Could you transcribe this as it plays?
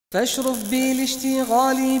فاشرف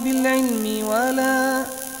بالاشتغال بالعلم ولا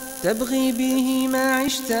تبغي به ما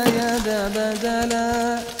عشت يا ذا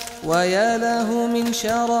بدلا ويا له من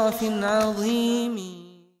شرف عظيم.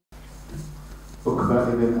 عقبة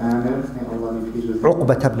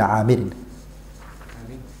بن عامر.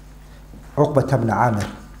 عقبة بن عامر.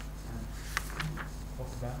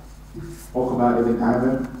 Uqba ibn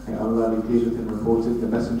Amir, may Allah be pleased with him, reported, the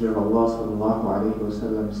Messenger of Allah sallallahu alayhi wa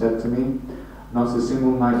sallam said to me, not a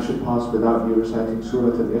single night should pass without you reciting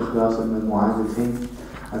Surah Al-Ikhlas and the Mu'awwidhatayn,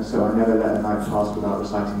 and so I never let a night pass without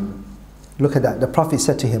reciting them. Look at that. The Prophet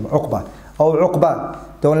said to him, Uqba, oh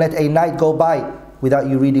Uqba, don't let a night go by without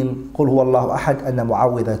you reading Qul Huwallahu Ahad and the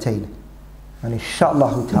Mu'awwidhatayn. And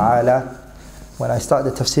inshaAllah ta'ala, when I start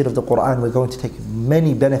the tafsir of the Quran, we're going to take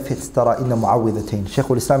many benefits that are in the Mu'awwidhatayn. Shaykh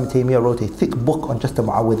al-Islam Ibn Taymiyyah wrote a thick book on just the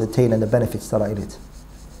Mu'awwidhatayn and the benefits that are in it.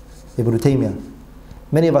 Ibn Taymiyyah.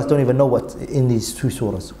 Many of us don't even know what in these two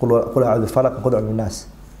surahs. Qul a'udhu bil-falaq and Qul a'udhu bil-nas.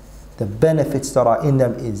 The benefits that are in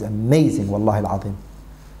them is amazing, wallahi al-azim.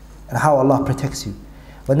 And how Allah protects you.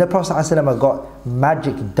 When the Prophet ﷺ got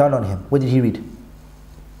magic done on him, what did he read?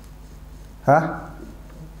 Huh?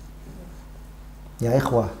 Ya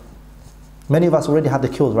ikhwah. Many of us already have the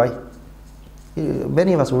cures, right?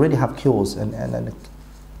 Many of us already have cures, but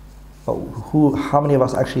how many of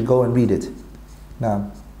us actually go and read it?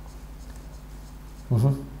 Now,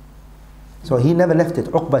 so he never left it.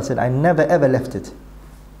 Uqba said, I never ever left it.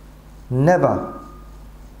 Never.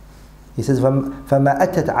 He says, فَمَا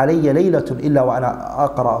أَتَتْ عَلَيَّ لَيْلَةٌ إِلَّا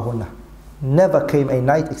وَأَنَا أَقْرَأُهُنَّ. Never came a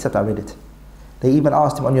night except I read it. They even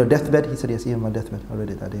asked him, on your deathbed? He said, yes, even on my deathbed. I read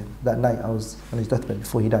it that day. That night I was on his deathbed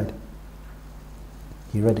before he died.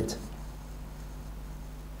 He read it.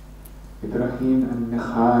 Ibrahim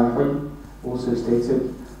al-Nakhai also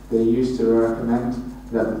stated they used to recommend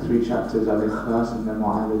that the 3 chapters Al-Ikhlas and the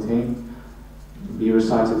Mu'awwidhatayn be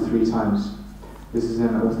recited 3 times. This is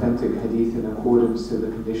an authentic hadith in accordance to the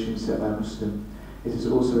conditions set by Muslim. It is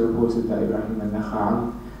also reported that Ibrahim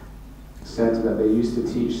al-Nakhai said that they used to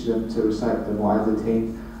teach them to recite the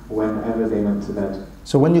Mu'awwidhatayn whenever they went to bed.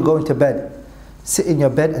 So when you go into bed, sit in your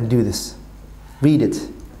bed and do this. Read it,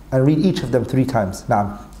 and read each of them 3 times.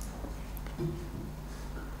 Naam.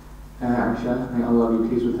 Aisha, may Allah be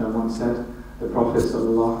pleased with her, once said, the Prophet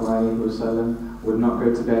ﷺ would not go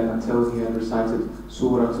to bed until he had recited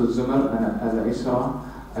Surah Al-Zumar and Al-Isra.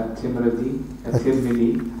 At-Tirmidhi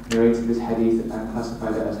narrated this hadith and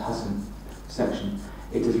classified it as Hassan section.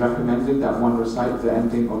 It is recommended that one recite the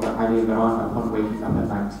ending of Ali Imran upon waking up at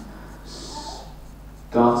night,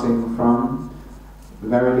 starting from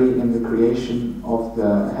verily in the creation of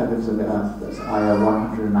the heavens and the earth, that's ayah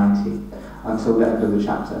 190, until the end of the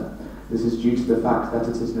chapter. This is due to the fact that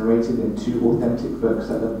it is narrated in 2 authentic books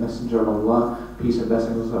that the Messenger of Allah, peace and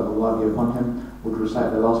blessings of Allah be upon him, would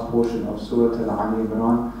recite the last portion of Surah Al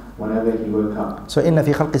Imran whenever he woke up. So, إِنَّ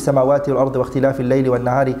فِي خَلْقِ السَّمَاوَاتِ وَالْأَرْضِ وَاخْتِلَافِ اللَّيْلِ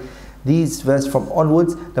وَالنَّهَارِ. These verses from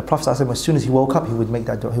onwards, the Prophet as soon as he woke up, he would make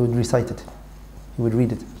that dua, he would recite it. He would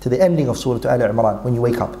read it to the ending of Surah Al Imran when you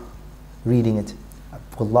wake up, reading it.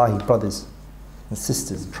 Wallahi, brothers and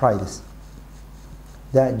sisters, try this.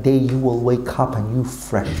 That day you will wake up and you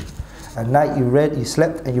fresh. At night you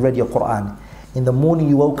slept and you read your Quran. In the morning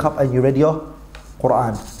you woke up and you read your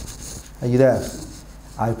Quran. Are you there?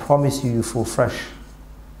 I promise you, you feel fresh.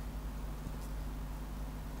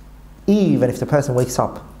 Even if the person wakes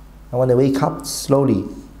up, and when they wake up slowly,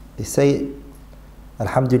 they say,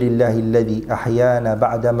 Alhamdulillahi alladhi ahyana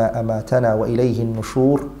ba'dama amatana wa ilayhi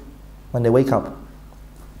an-nushur. When they wake up,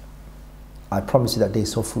 I promise you that day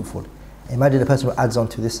is so fruitful. Imagine the person who adds on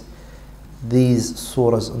to this, these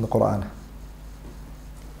surahs in the Quran.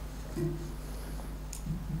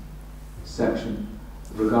 Section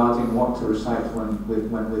regarding what to recite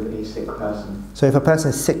when with a sick person. So if a person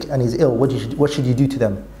is sick and is ill, what should you do to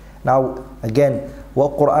them? Now, again,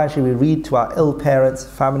 what Quran should we read to our ill parents,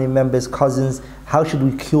 family members, cousins? How should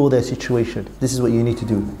we cure their situation? This is what you need to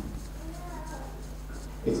do.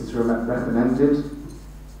 It is recommended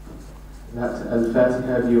that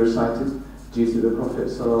Al-Fatiha be recited due to the Prophet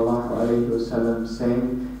ﷺ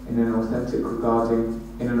saying in an authentic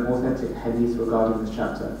hadith regarding this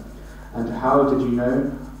chapter. And how did you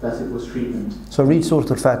know that it was treatment? So read Surah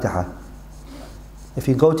Al-Fatiha. If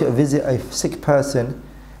you go to visit a sick person,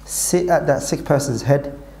 sit at that sick person's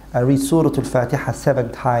head and read Surah Al-Fatiha 7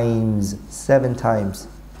 times. 7 times.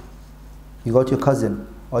 You go to your cousin,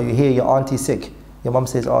 or you hear your auntie sick. Your mom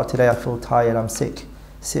says, oh, today I feel tired, I'm sick.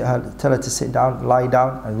 Tell her to sit down, lie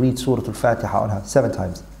down, and read Surah Al-Fatiha on her 7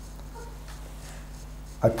 times.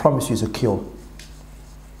 I promise you it's a cure.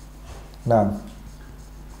 Now,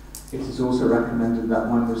 It is also recommended that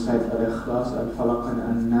one recite Al-Ikhlas, Al-Falaq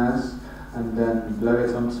and Al-Nas, and then blow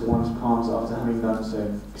it onto one's palms after having done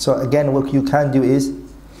so. So again, what you can do is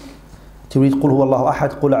to read Qul Huwallahu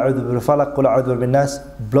Ahad, Qul A'udhu bil Falaq, Qul A'udhu bil Nas,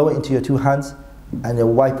 blow it into your two hands and you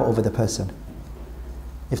wipe it over the person.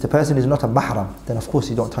 If the person is not a mahram, then of course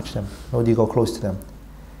you don't touch them, nor do you go close to them.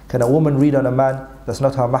 Can a woman read on a man that's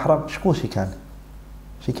not her mahram? Of course she can.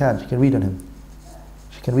 She can read on him.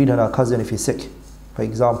 She can read on her cousin if he's sick, for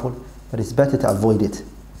example, but it's better to avoid it.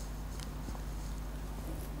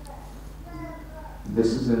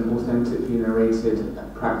 This is an authentically narrated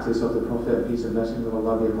practice of the Prophet, peace and blessings of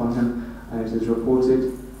Allah be upon him, and it is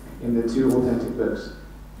reported in the two authentic books.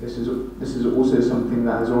 This is also something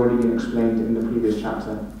that has already been explained in the previous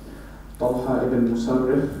chapter. Talha ibn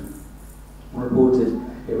Musarrif reported,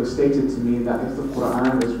 "It was stated to me that if the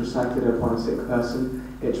Quran is recited upon a sick person,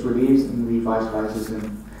 it relieves and revitalizes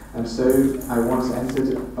him. And so I once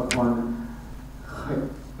entered upon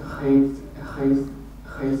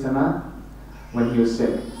Khaythama when he was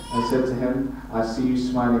sick. I said to him, I see you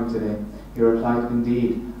smiling today. He replied,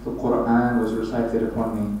 indeed, the Quran was recited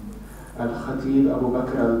upon me." Al-Khatib Abu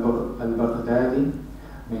Bakr al-Baghdadi,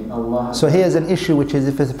 may Allah... So here's an issue, which is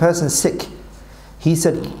if a person's sick, he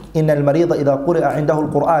said, إِنَّ الْمَرِيضَ إِذَا قُرِئَ عِنْدَهُ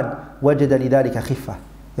الْقُرْآنِ وَجَدَ لِذَلِكَ خِفَّةً.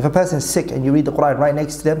 If a person is sick and you read the Quran right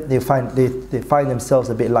next to them, they find themselves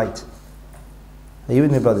a bit light. Are you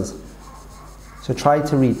with me, brothers? So try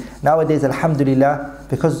to read. Nowadays, alhamdulillah,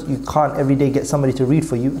 because you can't every day get somebody to read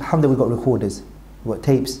for you, alhamdulillah, we've got recorders, we've got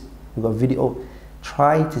tapes, we've got video.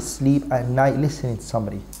 Try to sleep at night listening to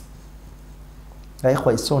somebody.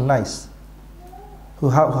 It's so nice.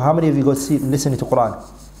 How many of you go to sleep listening to Quran?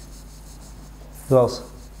 Who else?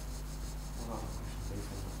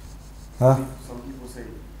 Huh? Some people say,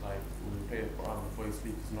 like, when you play the Quran before you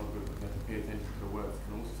sleep, it's not good, but you have to pay attention to the words.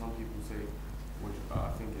 And also some people say, which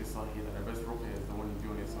I think is sahih, that the best ruqya is the one you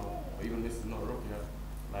do on yourself. Or even this is not ruqya,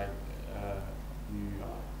 like, I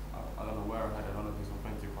don't know where I had it, I don't know if it's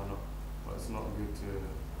authentic or not, but it's not good to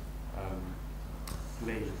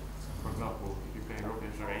play. For example, if you're playing ruqya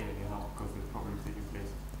shari'in in your house because there's problems taking place,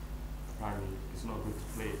 apparently it's not good to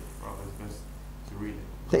play it, rather it's best to read it.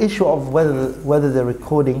 The issue of whether the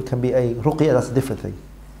recording can be a ruqya, that's a different thing.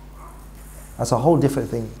 That's a whole different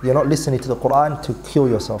thing. You're not listening to the Quran to cure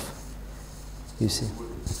yourself. You see.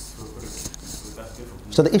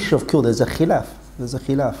 So the issue of cure, there's a khilaf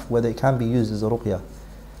whether it can be used as a ruqya.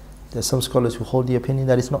 There's some scholars who hold the opinion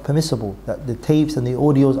that it's not permissible, that the tapes and the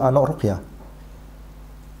audios are not ruqya.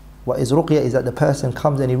 What is ruqya is that the person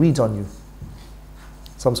comes and he reads on you.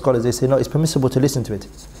 Some scholars, they say no, it's permissible to listen to it.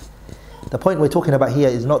 The point we're talking about here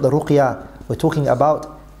is not the ruqya. We're talking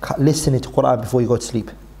about listening to Quran before you go to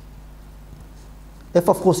sleep. If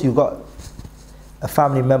of course you've got a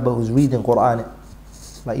family member who's reading Quran,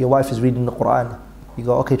 like your wife is reading the Quran, you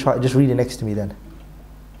go, okay, try, just read it next to me then.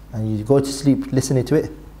 And you go to sleep listening to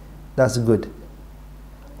it, that's good.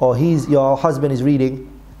 Or your husband is reading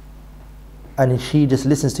and she just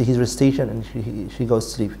listens to his recitation and she goes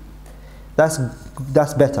to sleep. That's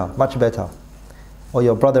better, much better. Or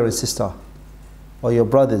your brother and sister, or your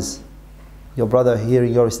brothers, your brother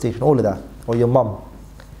hearing your recitation, all of that, or your mum.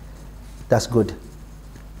 That's good.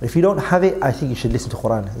 But if you don't have it, I think you should listen to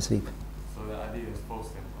Quran and sleep. So the idea is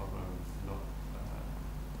posting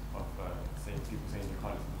of saying people saying you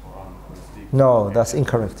can't listen to Quran before you sleep. No, that's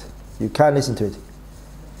incorrect. You can listen to it.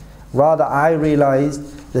 Rather, I realized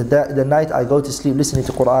that the night I go to sleep listening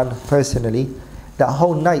to Quran personally, that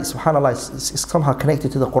whole night, subhanAllah, is somehow connected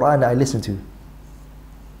to the Quran that I listen to.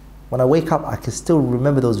 When I wake up, I can still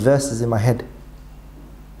remember those verses in my head.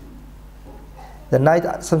 The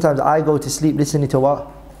night, sometimes I go to sleep listening to what?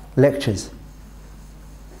 Lectures.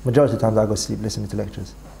 Majority of the times I go to sleep listening to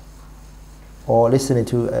lectures. Or listening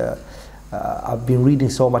to, I've been reading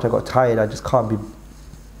so much, I got tired, I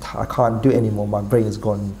can't do it anymore, my brain is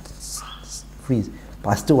gone, freeze.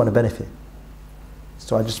 But I still want to benefit.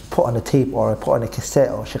 So I just put on a tape, or I put on a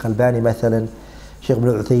cassette, or Shaykh Albani, mathalan, Shaykh ibn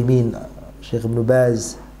Uthaymeen, Shaykh ibn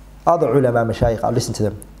Baz, other ulama, mashayikh, I'll listen to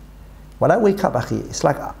them. When I wake up, akhi, it's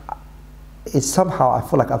like, it's somehow, I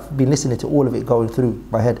feel like I've been listening to all of it going through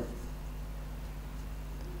my head.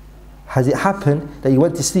 Has it happened that you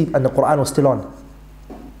went to sleep and the Quran was still on?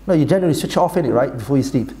 No, you generally switch it off in it, right, before you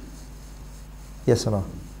sleep? Yes or no?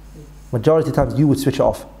 Majority of times you would switch it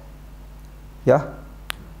off. Yeah?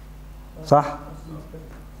 Sah?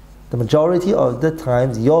 The majority of the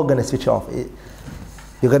times you're going to switch it off.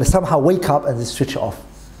 You're going to somehow wake up and just switch it off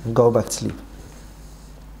and go back to sleep.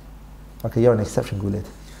 Okay, you're an exception, Guled.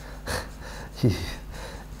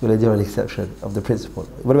 Guled, you're an exception of the principle.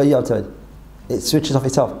 What about you outside? It switches off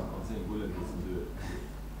itself. I'm saying Guled needs to do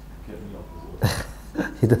it.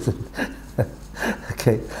 He doesn't.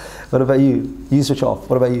 Okay. What about you? You switch off.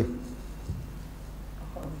 What about you?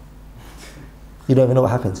 You don't even know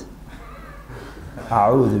what happens.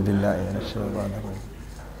 A'udhu billahi minash shaitanir rajim.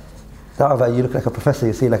 How about you look like a professor,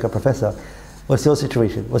 you see like a professor. What's your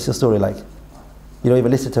situation? What's your story like? You don't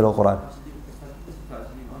even listen to the Quran.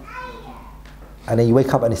 And then you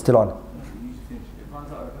wake up and it's still on.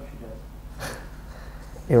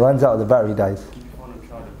 It runs out, the battery dies.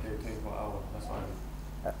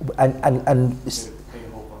 And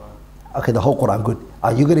okay, the whole Quran, good.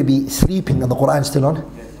 Are you going to be sleeping and the Quran still on? Yeah,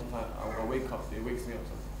 sometimes I wake up, it wakes me up.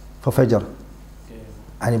 For Fajr? Yeah.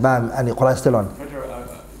 And the Quran still on?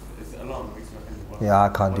 Fajr, it's the alarm, it wakes me up in the Quran. Yeah, I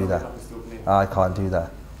can't do that. I can't do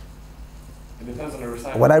that. It depends on the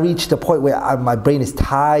recital. When I reach the point where my brain is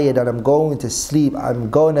tired and I'm going to sleep, I'm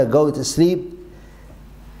going to go to sleep,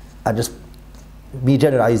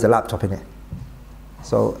 generally I use the laptop in it.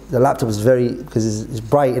 So the laptop is because it's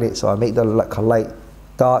bright in it, so I make the light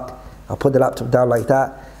dark. I put the laptop down like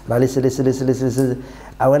that, and I listen.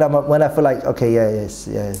 And when I feel like, okay,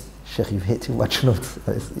 yeah, Sheikh, you've hit too much notes.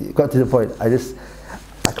 It got to the point,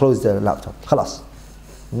 I close the laptop. Khalas.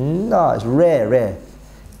 No, it's rare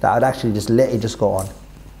that I'd actually just let it just go on.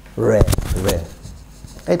 Rare.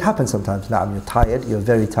 It happens sometimes. Now you're tired, you're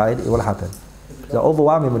very tired, it will happen. The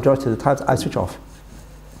overwhelming majority of the times I switch off.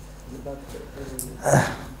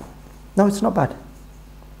 No, it's not bad.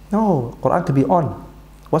 No, Quran could be on.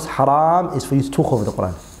 What's haram is for you to talk over the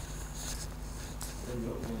Quran.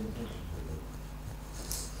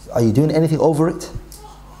 Are you doing anything over it?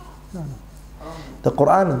 No. The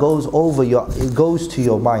Quran goes to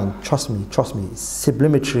your mind. Trust me. It's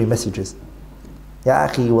subliminary messages. Ya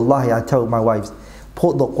akhi, wallahi, I tell my wives,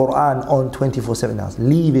 put the Quran on 24/7 hours.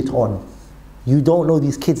 Leave it on. You don't know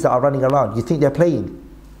these kids that are running around. You think they're playing.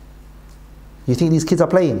 You think these kids are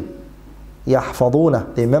playing.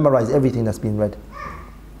 Yahfaduna, they memorize everything that's been read.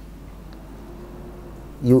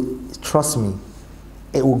 You trust me,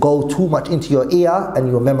 it will go too much into your ear and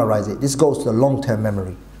you'll memorize it. This goes to the long-term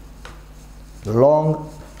memory.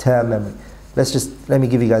 Long-term memory. Let me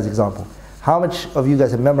give you guys an example. How much of you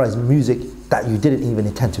guys have memorized music that you didn't even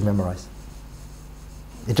intend to memorize?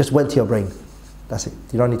 It just went to your brain. That's it.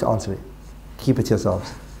 You don't need to answer it. Keep it to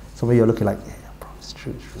yourselves. Some of you are looking like, yeah, bro, it's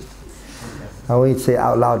true. I want you to say it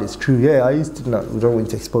out loud, it's true. Yeah, I used to. No, we don't want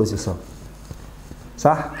you to expose yourself.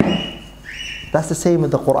 Sah? That's the same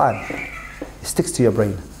with the Quran. It sticks to your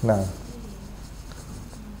brain. Now.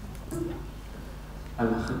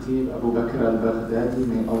 Al-Khatib Abu Bakr al-Baghdadi,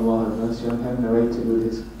 may Allah have mercy on him, narrated with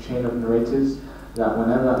his chain of narrators that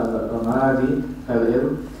whenever Al-Ramadi fell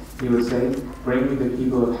ill, he would say, bring me the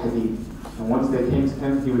people of Hadith. And once they came to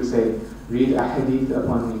him, he would say, read a Hadith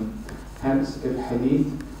upon me. Hence, if Hadith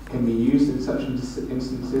can be used in such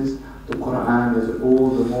instances, the Quran is all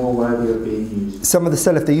the more worthy of being used. Some of the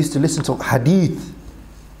salaf, they used to listen to Hadith.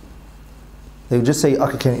 They would just say,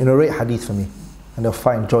 okay, can you narrate Hadith for me? And they'll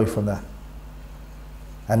find joy from that.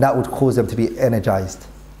 And that would cause them to be energized.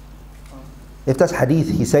 If that's Hadith,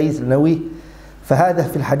 he says, Nawi, فَهَذَا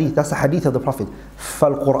فِي الْحَدِيثِ, that's the Hadith of the Prophet.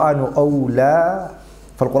 فَالْقُرْآنُ أَوْلَى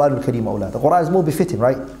فَالْقُرْآنُ الْكَرِيمُ أَوْلَى. The Quran is more befitting,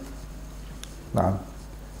 right? Naam.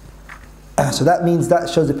 So that means that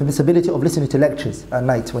shows the permissibility of listening to lectures at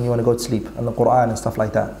night when you want to go to sleep, and the Quran and stuff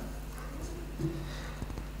like that.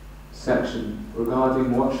 Section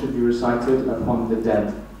regarding what should be recited upon the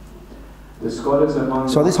dead. The scholars among...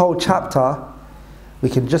 So this whole chapter, we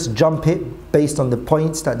can just jump it based on the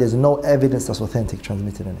points that there's no evidence that's authentic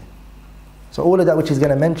transmitted in it. So all of that which he's going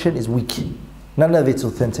to mention is weak. None of it's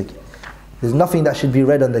authentic. There's nothing that should be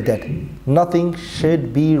read on the dead. Nothing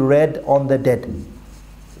should be read on the dead.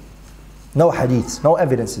 No hadiths, no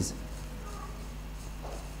evidences.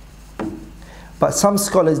 But some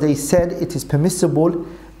scholars, they said it is permissible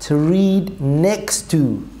to read next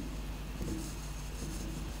to.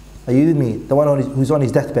 Are you with me? The one who's on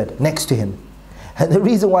his deathbed, next to him. And the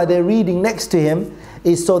reason why they're reading next to him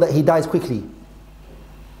is so that he dies quickly.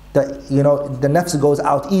 That, you know, the nafs goes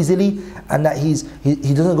out easily, and that he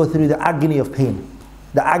doesn't go through the agony of pain,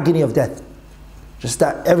 the agony of death. Just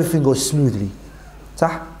that everything goes smoothly.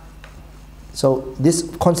 Sah? So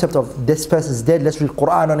this concept of this person's dead, let's read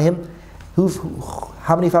Quran on him.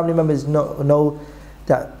 How many family members know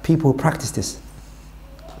that people who practice this?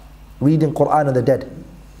 Reading Quran on the dead.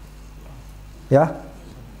 Yeah?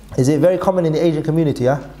 Is it very common in the Asian community,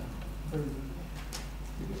 yeah?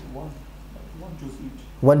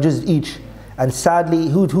 One juz each. And sadly,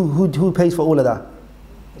 who pays for all of that?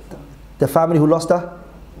 The family who lost her?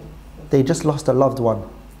 They just lost a loved one.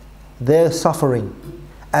 They're suffering.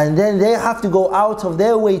 And then they have to go out of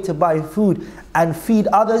their way to buy food and feed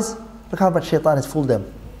others. Look how much shaitan has fooled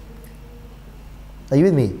them. Are you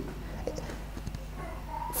with me?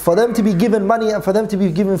 For them to be given money and for them to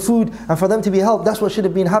be given food and for them to be helped, that's what should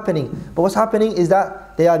have been happening. But what's happening is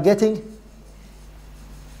that they're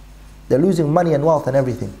losing money and wealth and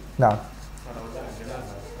everything. Now,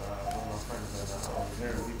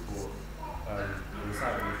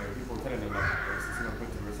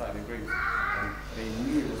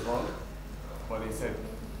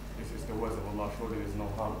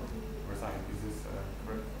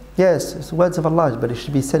 yes, it's the words of Allah, but it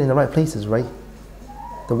should be said in the right places, right?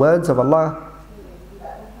 The words of Allah,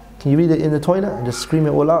 can you read it in the toilet and just scream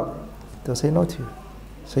it all out? They'll say no to you.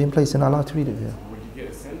 Same place, you're not allowed to read it here. Would you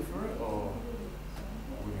get a sin for it, or?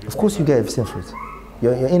 Of course you get a sin for it.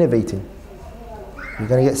 You're innovating. You're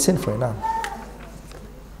going to get sin for it now.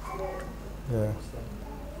 Yeah.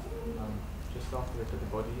 Just after they put the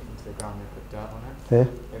body into the ground, they put dirt on it. Yeah.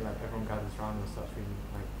 Then like everyone gathers around and starts reading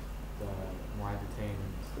like the Mu'adhatain.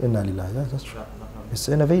 Inna lillahi, yeah, that's true. It's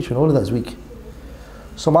innovation, all of that is weak.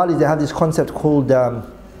 Somalis, they have this concept called,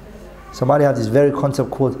 Somalia have this very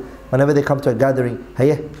concept called, whenever they come to a gathering,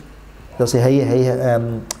 hayya, they'll say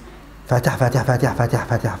hayya, Fatih, Fatih, Fatih, Fatih,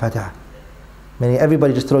 Fatih, Fatih. Meaning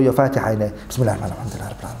everybody just throw your Fatiha in there. Bismillah,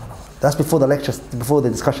 alhamdulillah. That's before the lecture, before the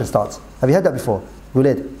discussion starts. Have you heard that before?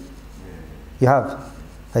 Gulid? You have?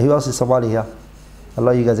 Who else is Somali here?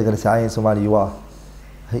 Allah, you guys are going to say, I ain't Somali, you are.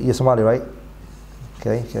 You're Somali, right?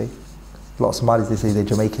 Okay. A lot of Somalis, they say they're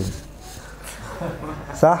Jamaicans.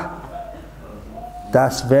 Sah?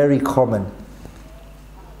 That's very common.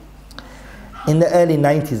 In the early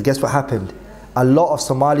 90s, guess what happened? A lot of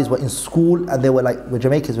Somalis were in school and they were like, we're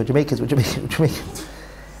Jamaicans.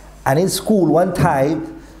 And in school, one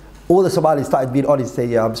time, all the Somalis started being honest,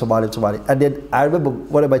 saying, yeah, I'm Somali. And then I remember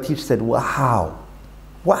one of my teachers said, wow.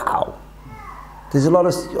 There's a lot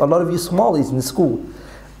of you Somalis in school.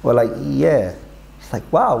 We're like, yeah. It's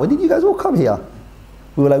like, wow, when did you guys all come here?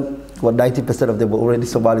 We were like, 90% of them were already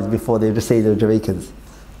Somalis before they were just saying they were Jamaicans.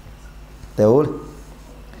 They're all.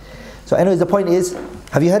 So anyways, the point is,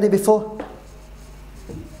 have you heard it before?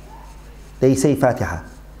 They say Fatiha.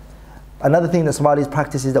 Another thing that Somalis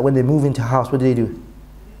practice is that when they move into a house, what do?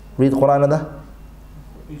 Read Quran on the?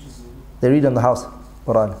 They read on the house,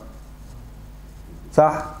 Quran.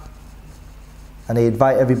 Sah? And they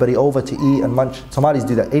invite everybody over to eat and munch. Somalis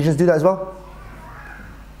do that. Asians do that as well?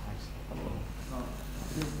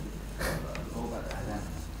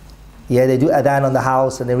 Yeah, they do adhan on the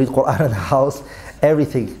house and they read Quran on the house.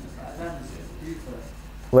 Everything.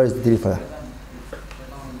 Where is the delil for that?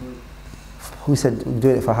 Who said do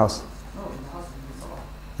it for a house? No, in the house you do salah.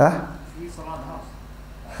 Huh? You do salah in the house.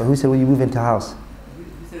 But who said when you move into a house? Who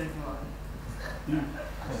said anything like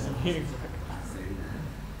that?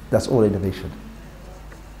 That's all innovation.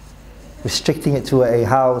 Restricting it to a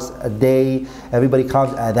house, a day, everybody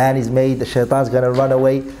comes, adhan is made, the shaitan's going to run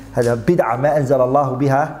away. هذا بدعة ما أنزل الله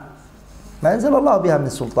بها من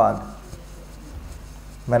سلطان.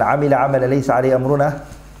 من عمل عملا ليس عليه أمرنا.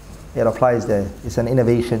 It applies there. It's an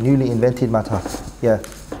innovation, newly invented matter. Yeah.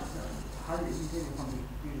 How did it become if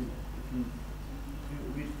you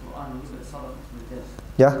read Quran and look at salah to the dead?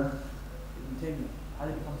 Yeah? How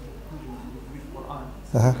did it become to the conclusion if you read Quran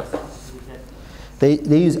Uh-huh. to the dead?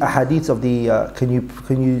 They use ahadith of the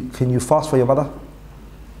can you fast for your mother?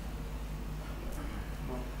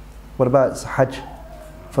 What about Hajj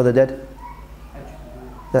for the dead?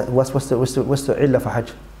 What's the illah for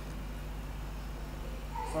Hajj?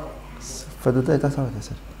 For the dead, that's how they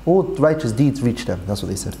said. All righteous deeds reach them, that's what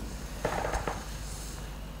they said.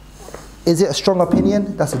 Is it a strong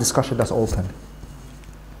opinion? That's a discussion that's open.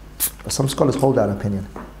 But some scholars hold that opinion.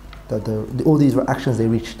 That all these actions, they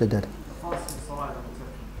reach the dead.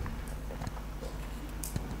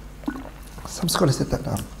 Some scholars said that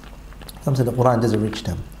now. Some said the Quran doesn't reach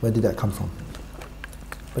them. Where did that come from?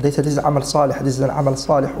 But they said this is amal salih, this is an amal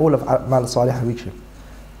salih, all of amal salih reach him.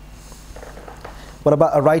 What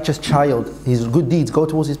about a righteous child? His good deeds go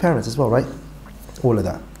towards his parents as well, right? All of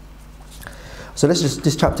that. So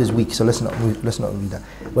this chapter is weak, so let's not read that.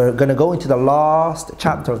 We're going to go into the last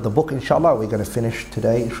chapter of the book, inshallah. We're going to finish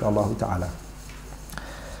today, inshallah ta'ala.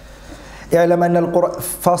 اعلم أن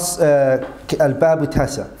الباب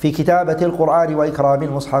التاسع في كتابة القرآن وإكرام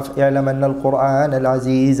المصحف. اعلم أن القرآن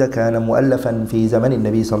العزيز كان مؤلفا في زمن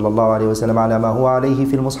النبي صلى الله عليه وسلم على ما هو عليه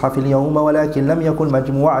في المصحف اليوم، ولكن لم يكن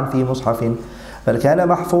مجموعا في مصحف، بل كان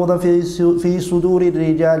محفوظا في صدور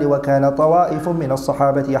الرجال، وكان طوائف من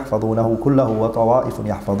الصحابة يحفظونه كله وطوائف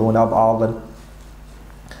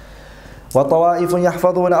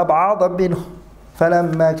يحفظون أبعاضا منه.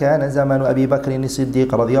 فلما كان زمن أبي بكر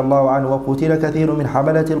الصديق رضي الله عنه وقتل كثير من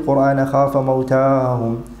حملة القرآن خاف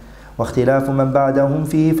موتاهم واختلاف من بعدهم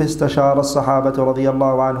فيه، فاستشار الصحابة رضي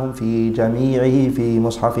الله عنهم في جميعه في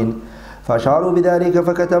مصحف فأشاروا بذلك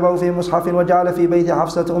فكتبه في مصحف وجعل في بيت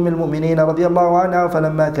حفصة أم المؤمنين رضي الله عنها.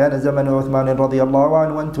 فلما كان زمن عثمان رضي الله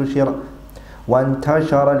عنه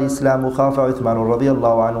وانتشر الإسلام خاف عثمان رضي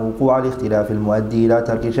الله عنه وقوع الاختلاف المؤدي إلى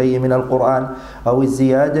ترك شيء من القرآن أو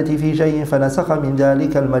الزيادة في شيء، فنسخ من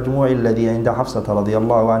ذلك المجموع الذي عند حفصة رضي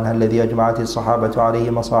الله عنها الذي أجمعت الصحابة عليه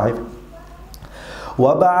مصاحف،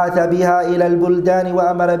 وبعث بها إلى البلدان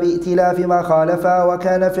وأمر بائتلاف ما خالفها،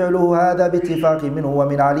 وكان فعله هذا باتفاق منه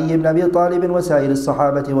ومن علي بن أبي طالب وسائر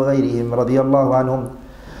الصحابة وغيرهم رضي الله عنهم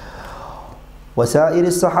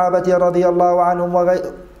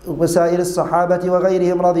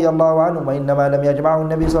رضي الله عنهم وإنما لم يجمعه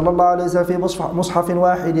النبي صلى الله عليه وسلم في مصحف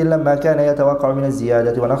واحد لما كان يتوقع من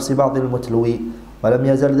الزيادة ونقص بعض المتلو، ولم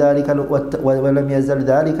يزل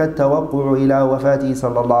ذلك التوقع إلى وفاته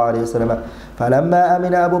صلى الله عليه وسلم. فلما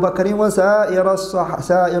أمن أبو بكر وسائر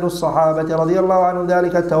الصحابة رضي الله عنهم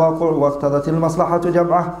ذلك التوقع واقتضت المصلحة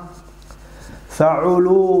جمعه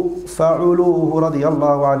فعلوه رضي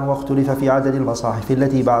الله عنه، واختلف في عدد المصاحف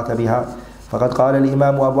التي بعث بها. فقد قال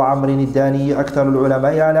الإمام أبو عمرو الداني أكثر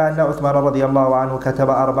العلماء على أن عثمان رضي الله عنه كتب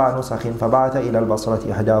 4 نسخ، فبعث إلى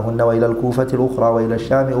البصرة إحداهن وإلى الكوفة الأخرى وإلى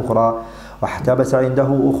الشام أخرى، واحتبس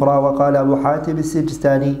عنده أخرى. وقال أبو حاتم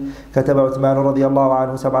السجستاني كتب عثمان رضي الله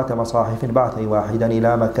عنه 7 مصاحف، بعث واحدا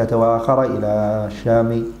إلى مكة وآخر إلى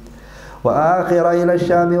الشام وآخر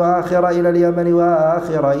إلى اليمن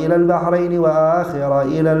وآخر إلى البحرين وآخر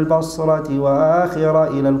إلى البصرة وآخر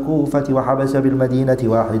إلى الكوفة، وحبس بالمدينة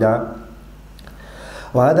واحدا.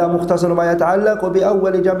 وهذا مختصر ما يتعلق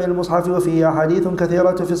بأول جمع المصحف، وفيه أحاديث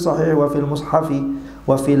كثيرة في الصحيح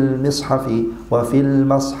وفي المصحف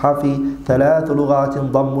 3 لغات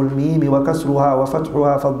ضم الميم وكسرها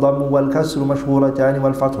وفتحها، فالضم والكسر مشهورتان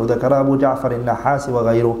والفتح ذكر أبو جعفر النحاس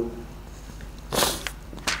وغيره.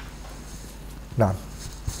 نعم.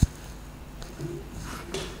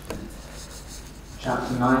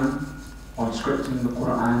 Chapter 9 on scripting the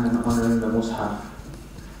Quran and honoring the Mus'haf.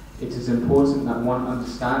 It is important that one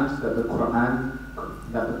understands that the Quran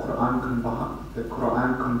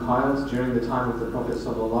compiled during the time of the Prophet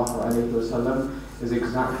ﷺ is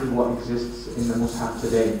exactly what exists in the Mus'haf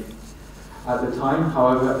today. At the time,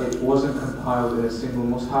 however, it wasn't compiled in a single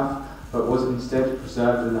Mus'haf, but was instead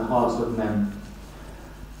preserved in the hearts of men.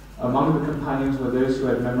 Among the companions were those who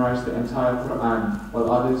had memorized the entire Quran,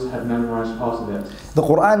 while others had memorized parts of it. The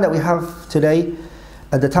Quran that we have today,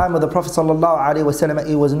 at the time of the Prophet ﷺ,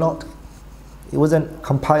 it wasn't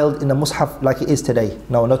compiled in a mushaf like it is today.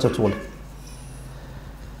 No, not at all.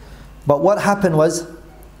 But what happened was,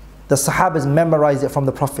 the Sahabas memorized it from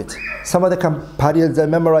the Prophet. Some of the companions, they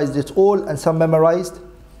memorized it all, and some memorized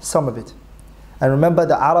some of it. And remember,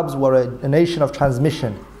 the Arabs were a nation of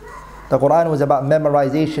transmission. The Quran was about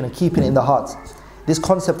memorization and keeping it in the hearts. This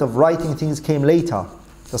concept of writing things came later.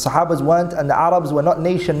 The Sahabas weren't, and the Arabs were not a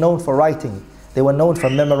nation known for writing. They were known for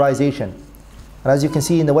memorization. And as you can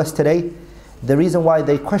see in the West today, the reason why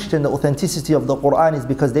they question the authenticity of the Quran is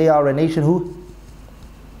because they are a nation who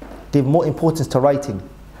give more importance to writing.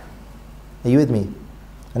 Are you with me?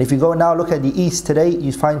 And if you go now look at the East today,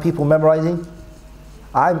 you find people memorizing.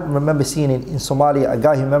 I remember seeing in Somalia a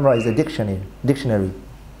guy who memorized a dictionary,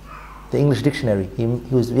 the English dictionary. He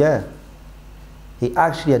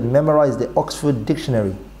actually had memorized the Oxford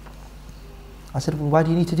Dictionary. I said, well, why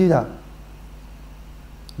do you need to do that?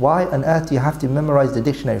 Why on earth do you have to memorize the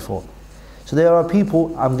dictionary for? So there are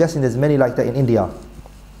people, I'm guessing there's many like that in India.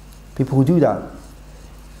 People who do that.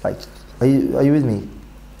 Like, are you with me?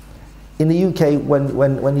 In the UK,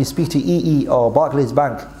 when you speak to EE or Barclays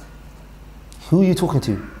Bank, who are you talking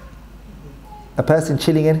to? A person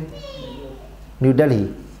chilling in New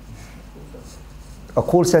Delhi. A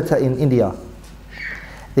call center in India.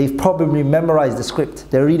 They've probably memorized the script.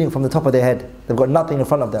 They're reading from the top of their head. They've got nothing in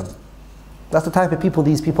front of them. That's the type of people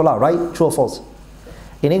these people are, right? True or false?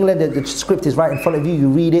 In England, the script is right in front of you. You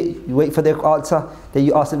read it, you wait for their answer, then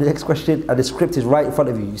you ask them the next question, and the script is right in front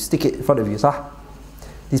of you. You stick it in front of you, sah?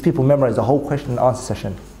 These people memorize the whole question and answer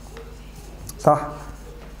session. Sah?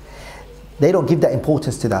 They don't give that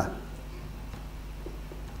importance to that.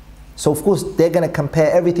 So of course, they're going to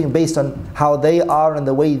compare everything based on how they are and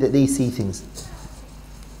the way that they see things.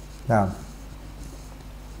 Now,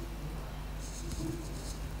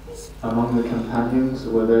 among the companions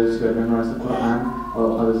were those who had memorized the Quran,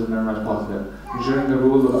 while others had memorized parts of it. During the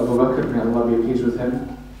rule of Abu Bakr, may Allah be pleased with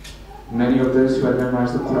him, many of those who had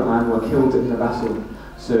memorized the Quran were killed in the battle,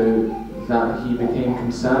 so that he became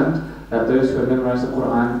concerned that those who had memorized the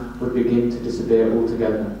Quran would begin to disappear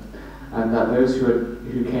altogether. and that those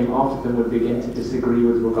who came after them would begin to disagree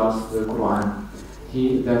with regards to the Quran.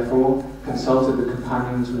 He therefore consulted the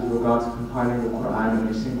companions with regard to compiling the Quran in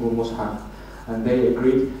a single mushaf, and they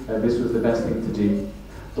agreed that this was the best thing to do.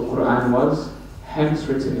 The Quran was hence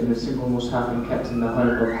written in a single mushaf and kept in the home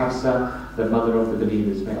of Hassan, the mother of the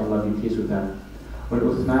believers, may Allah be pleased with them. When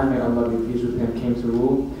Uthman, may Allah be pleased with him, came to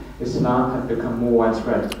rule, Islam had become more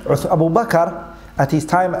widespread. Abu Bakr, at his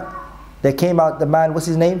time, there came out the man, what's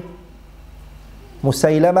his name?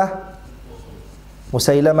 Musaylama,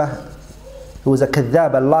 who was a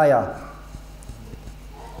kadhab, a liar.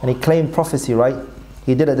 And he claimed prophecy, right?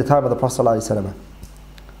 He did at the time of the Prophet ﷺ.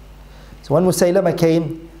 So when Musaylama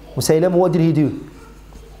came, Musaylama, what did he do?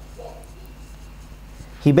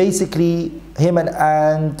 He basically, him and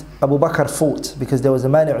Abu Bakr fought because there was a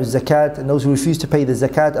mani'u zakat and those who refused to pay the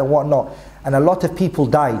zakat and whatnot. And a lot of people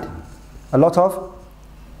died. A lot of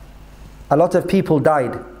people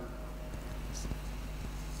died.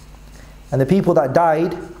 And the people that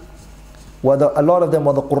died, a lot of them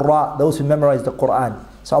were the Qurra, those who memorized the Quran.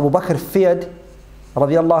 So Abu Bakr feared,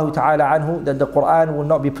 radiyallahu ta'ala anhu, that the Quran will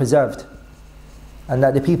not be preserved. And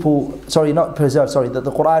that the people, that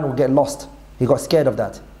the Quran will get lost. He got scared of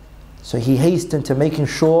that. So he hastened to making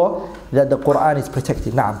sure that the Quran is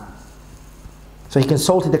protected. Na'am. So he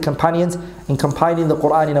consulted the companions in compiling the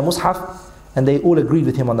Quran in a mushaf, and they all agreed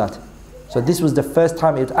with him on that. So this was the first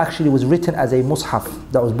time it actually was written as a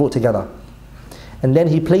mushaf that was brought together. And then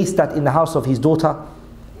he placed that in the house of his daughter,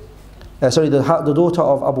 the daughter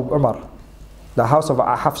of Abu Umar, the house of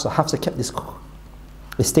Hafsa. Hafsa kept this.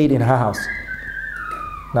 It stayed in her house.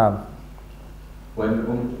 Now, when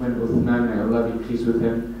Uthman, may Allah be pleased with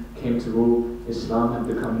him, came to rule, Islam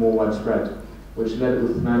had become more widespread, which led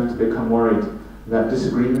Uthman to become worried that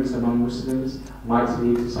disagreements among Muslims might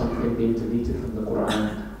lead to something being deleted from the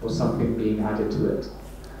Quran or something being added to it.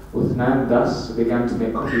 Uthman thus began to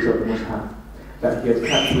make copies of the mushaf that he had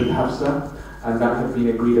kept with Hafsa and that had been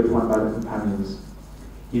agreed upon by the companions.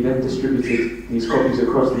 He then distributed these copies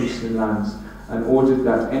across the Muslim lands and ordered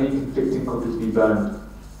that any conflicting copies be burned.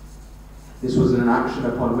 This was an action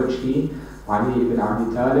upon which he, Ali ibn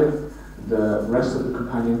Abi Talib, the rest of the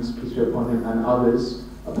companions, peace be upon him, and others,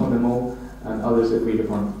 upon them all, and others agreed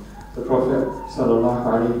upon. The Prophet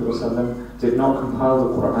ﷺ did not compile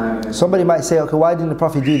the Quran. Somebody might say, okay, why didn't the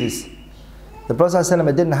Prophet do this? The Prophet ﷺ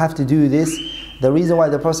didn't have to do this. The reason why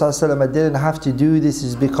the Prophet ﷺ didn't have to do this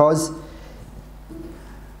is because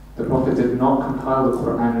the Prophet did not compile the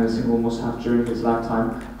Quran in a single mushaf during his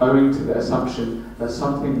lifetime, owing to the assumption that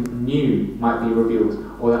something new might be revealed,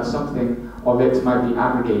 or that something of it might be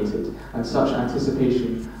abrogated, and such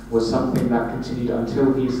anticipation was something that continued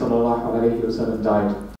until he ﷺ died.